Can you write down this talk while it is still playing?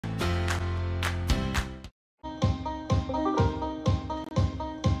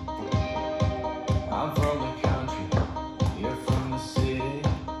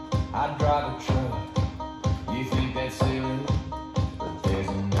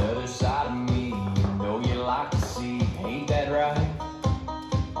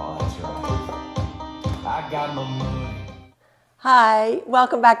got my money. Hi,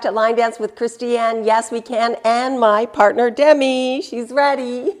 welcome back to Line Dance with Cristi Ann. Yes, we can, and my partner Demi. She's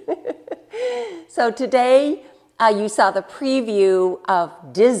ready. So today you saw the preview of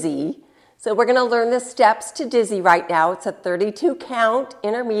Dizzy. So we're going to learn the steps to Dizzy right now. It's a 32 count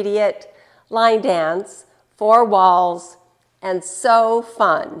intermediate line dance, 4 walls, and so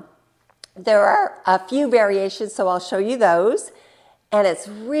fun. There are a few variations, so I'll show you those. And it's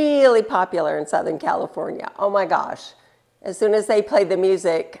really popular in Southern California. Oh my gosh. As soon as they play the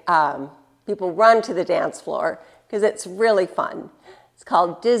music, people run to the dance floor because it's really fun. It's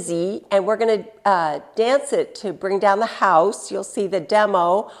called Dizzy, and we're going to dance it to bring down the house. You'll see the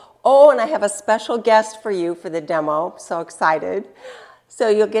demo. Oh, and I have a special guest for you for the demo. So excited. So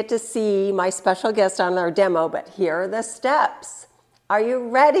you'll get to see my special guest on our demo, but here are the steps. Are you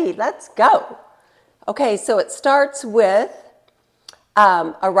ready? Let's go. Okay, so it starts with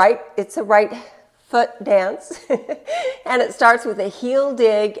it's a right foot dance, and it starts with a heel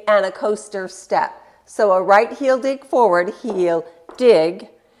dig and a coaster step. So a right heel dig forward, heel dig,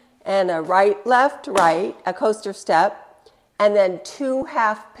 and a right, left, right, a coaster step, and then 2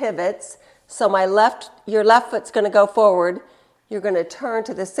 half pivots. So your left foot's going to go forward. You're going to turn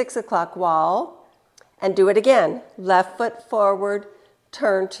to the 6 o'clock wall and do it again. Left foot forward,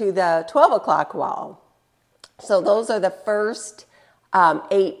 turn to the 12 o'clock wall. So those are the first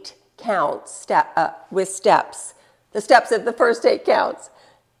 8 counts with steps. The steps of the first 8 counts.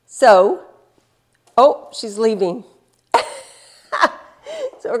 So, oh, she's leaving.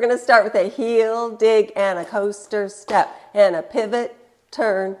 So we're going to start with a heel, dig, and a coaster step, and a pivot,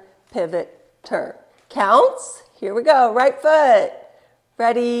 turn, turn. Counts. Here we go. Right foot.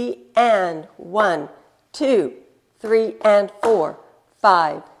 Ready, and 1, 2, 3, and 4,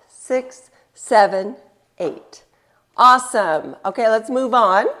 5, 6, 7, 8. Awesome. Okay, let's move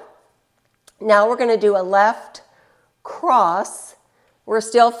on. Now we're going to do a left cross. We're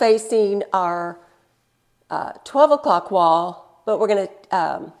still facing our 12 o'clock wall, but we're going to,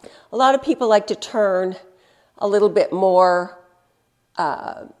 a lot of people like to turn a little bit more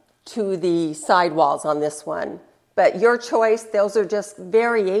to the side walls on this one. But your choice, those are just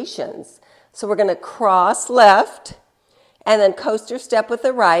variations. So we're going to cross left, and then coaster step with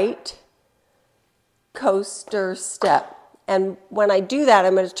the right, coaster step. And when I do that,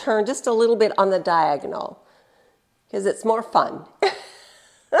 I'm going to turn just a little bit on the diagonal because it's more fun.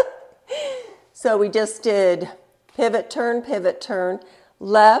 So we just did pivot, turn,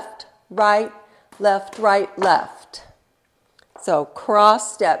 left, right, left. So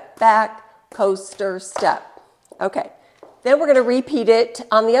cross, step, back, coaster, step. Okay, then we're going to repeat it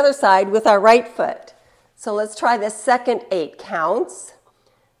on the other side with our right foot. So let's try the second 8 counts.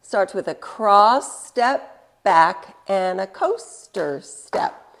 Starts with a cross, step, back, and a coaster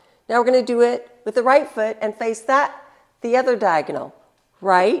step. Now we're going to do it with the right foot and face the other diagonal.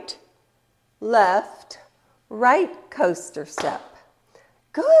 Right, left, right, coaster step.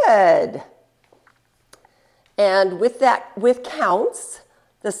 Good. And with counts,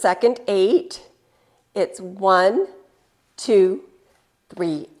 the second 8, it's 1, 2,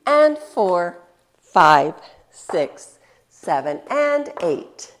 3, and 4, 5, 6, 7, and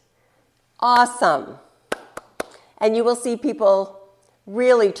 8. Awesome. And you will see people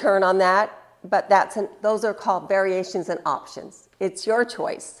really turn on that, but those are called variations and options. It's your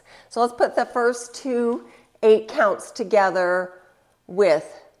choice. So let's put the first 2 8 counts together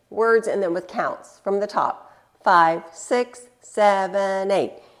with words and then with counts from the top. 5, 6, 7,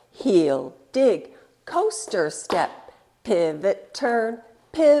 8. Heel, dig, coaster step, pivot, turn,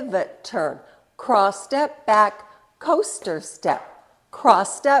 cross step, back, coaster step,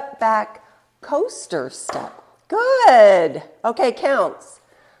 cross step, back, coaster step. Good. Okay, counts.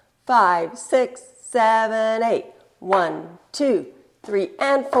 5, 6, 7, 8. 1, 2, 3,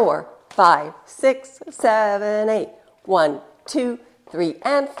 and 4. 5, 6, 7, 8. 1, 2, 3,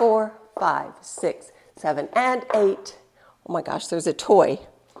 and 4. 5, 6, 7, and 8. Oh my gosh, there's a toy.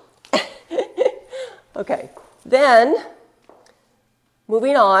 Okay, then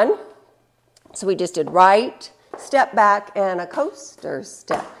moving on. So we just did right, step back, and a coaster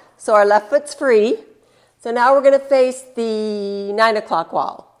step. So our left foot's free. So now we're going to face the 9 o'clock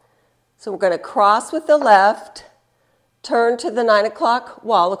wall. So we're going to cross with the left, turn to the 9 o'clock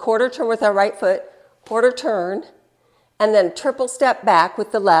wall, a quarter turn with our right foot, quarter turn, and then triple step back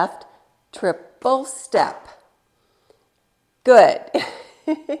with the left, triple step. Good.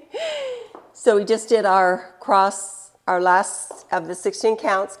 So we just did our cross, our last of the 16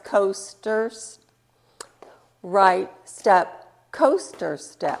 counts, coasters, right step, coaster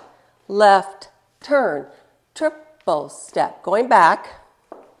step, left turn, triple step, going back,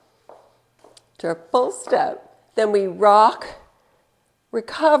 triple step. Then we rock,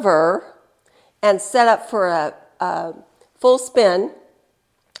 recover, and set up for a full spin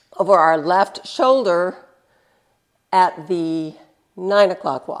over our left shoulder at the 9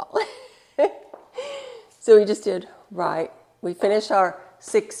 o'clock wall. So we just did right. We finish our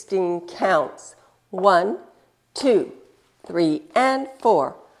 16 counts. 1, 2, 3, and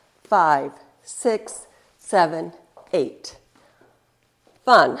 4, 5, 6, 7, 8.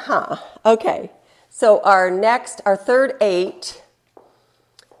 Fun, huh? Okay. So our third 8, we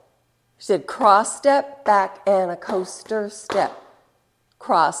did cross step, back, and a coaster step.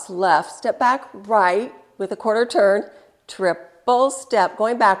 Cross left, step back, right with a quarter turn, triple step,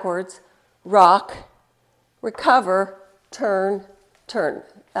 going backwards, rock, recover, turn, turn.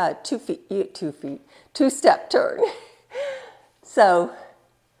 2-step turn. So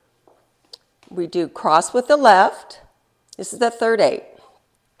we do cross with the left. This is the third 8.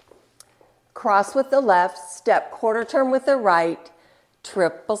 Cross with the left, step quarter turn with the right,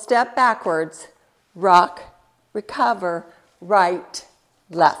 triple step backwards, rock, recover, right,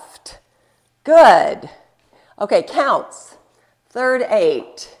 left. Good. Okay, counts. Third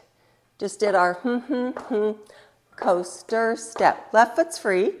 8. Just did our coaster step. Left foot's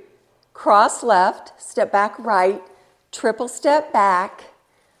free. Cross left, step back right, triple step back,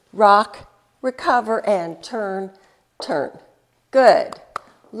 rock, recover, and turn, turn. Good.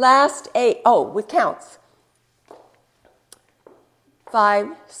 Last 8. Oh, with counts. 5,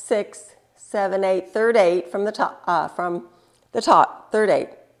 6, 7, 8. Third 8 from the top. Third 8.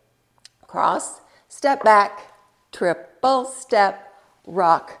 Cross, step back, triple step,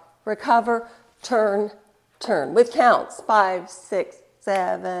 rock, recover, turn, turn. With counts. 5, 6,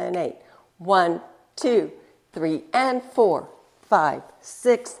 7, 8. 1, 2, 3, and 4, 5,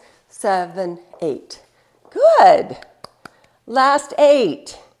 6, 7, 8. Good. Last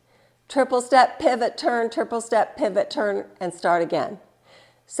 8. Triple step, pivot, turn, triple step, pivot, turn, and start again.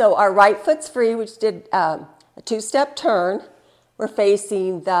 So our right foot's free, which did a 2-step turn. We're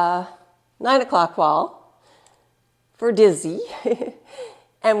facing the 9 o'clock wall for dizzy.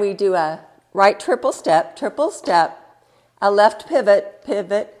 And we do a right triple step, a left pivot,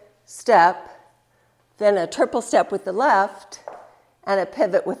 pivot, step, then a triple step with the left, and a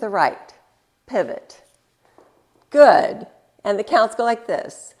pivot with the right. Pivot. Good. And the counts go like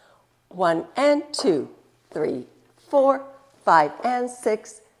this. 1 and 2, 3, 4, 5 and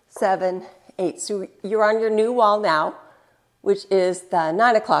 6, 7, 8. So you're on your new wall now, which is the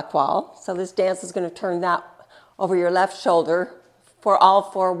 9 o'clock wall. So this dance is going to turn that over your left shoulder for all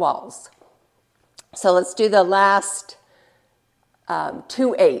 4 walls. So let's do the last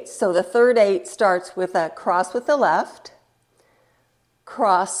 2 8s. So the third 8 starts with a cross with the left,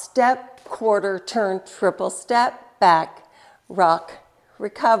 cross step, quarter turn, triple step, back, rock,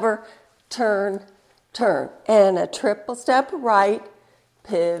 recover, turn, turn, and a triple step right,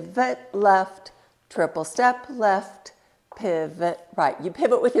 pivot left, triple step left, pivot right. You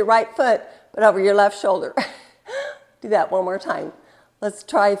pivot with your right foot, but over your left shoulder. Do that one more time. Let's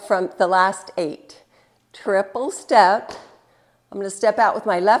try from the last 8. Triple step. I'm going to step out with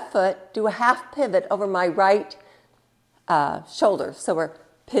my left foot, do a half pivot over my right shoulder. So we're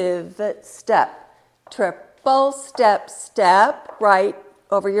pivot, step, triple step, step, right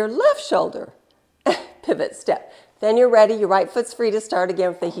over your left shoulder. Pivot, step. Then you're ready. Your right foot's free to start again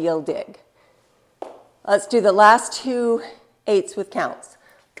with the heel dig. Let's do the last 2 8s with counts.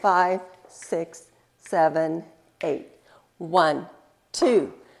 5, 6, 7, 8. 1,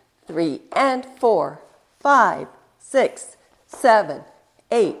 2, 3, and 4, 5, 6, 7,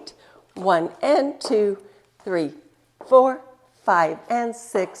 8. 1 and 2, 3, 4, 5, and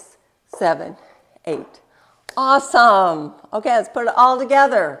 6, 7, 8. Awesome. Okay, let's put it all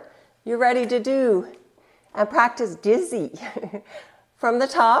together. You're ready to do and practice dizzy. From the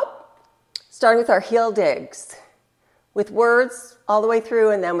top, starting with our heel digs, with words all the way through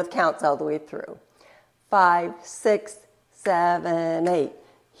and then with counts all the way through. 5, 6, 7, 8.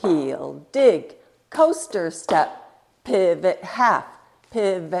 Heel dig, coaster step, pivot half,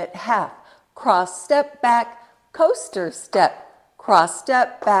 cross step back, coaster step, cross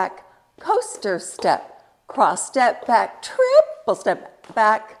step back, coaster step, cross step back, triple step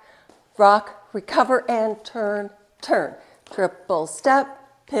back, rock, recover, and turn, turn. Triple step,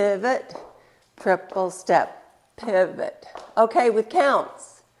 pivot, triple step, pivot. Okay, with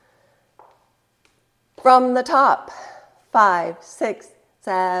counts. From the top, 5, 6,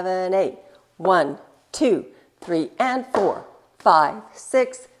 7, 8. 1, 2, 3, and 4. 5,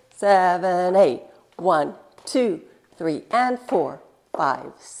 6, 7, 8. 1, 2, 3, and 4.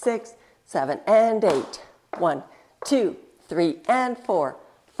 5, 6, 7, and 8. 1, 2, 3, and 4.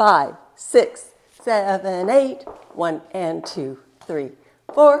 5, 6, 7, 8. 1 and 2, 3,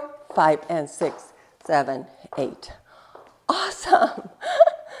 4, 5 and 6, 7, 8. Awesome.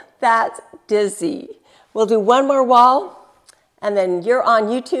 That's dizzy. We'll do one more wall, and then you're on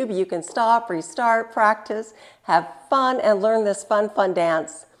YouTube. You can stop, restart, practice, have fun, and learn this fun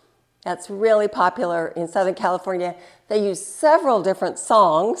dance that's really popular in Southern California. They use several different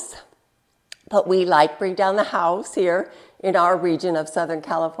songs, but we like Bring Down the House here in our region of Southern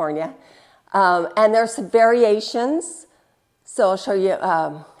California. And there's some variations. So I'll show you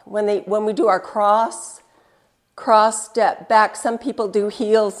when we do our cross step back. Some people do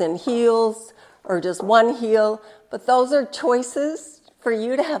heels and heels or just one heel, but those are choices for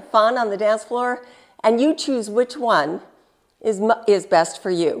you to have fun on the dance floor, and you choose which one is best for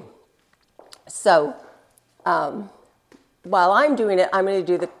you. So while I'm doing it, I'm going to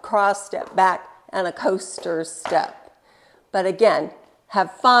do the cross step back and a coaster step. But again,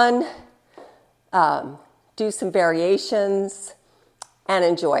 have fun, do some variations, and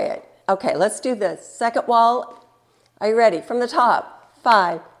enjoy it. Okay, let's do the second wall. Are you ready? From the top,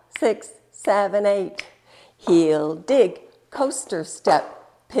 5, 6, 7, 8. Heel, dig, coaster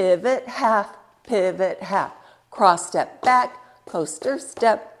step, pivot, half, cross step back, coaster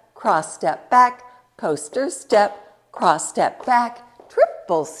step, cross step back, coaster step, cross step back,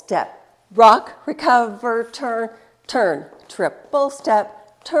 triple step, rock, recover, turn, turn, triple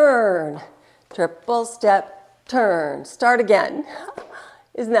step, turn, triple step, turn. Start again.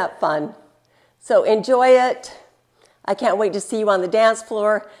 Isn't that fun? So enjoy it. I can't wait to see you on the dance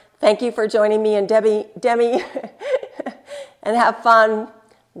floor. Thank you for joining me and Demi, and have fun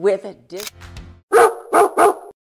with it.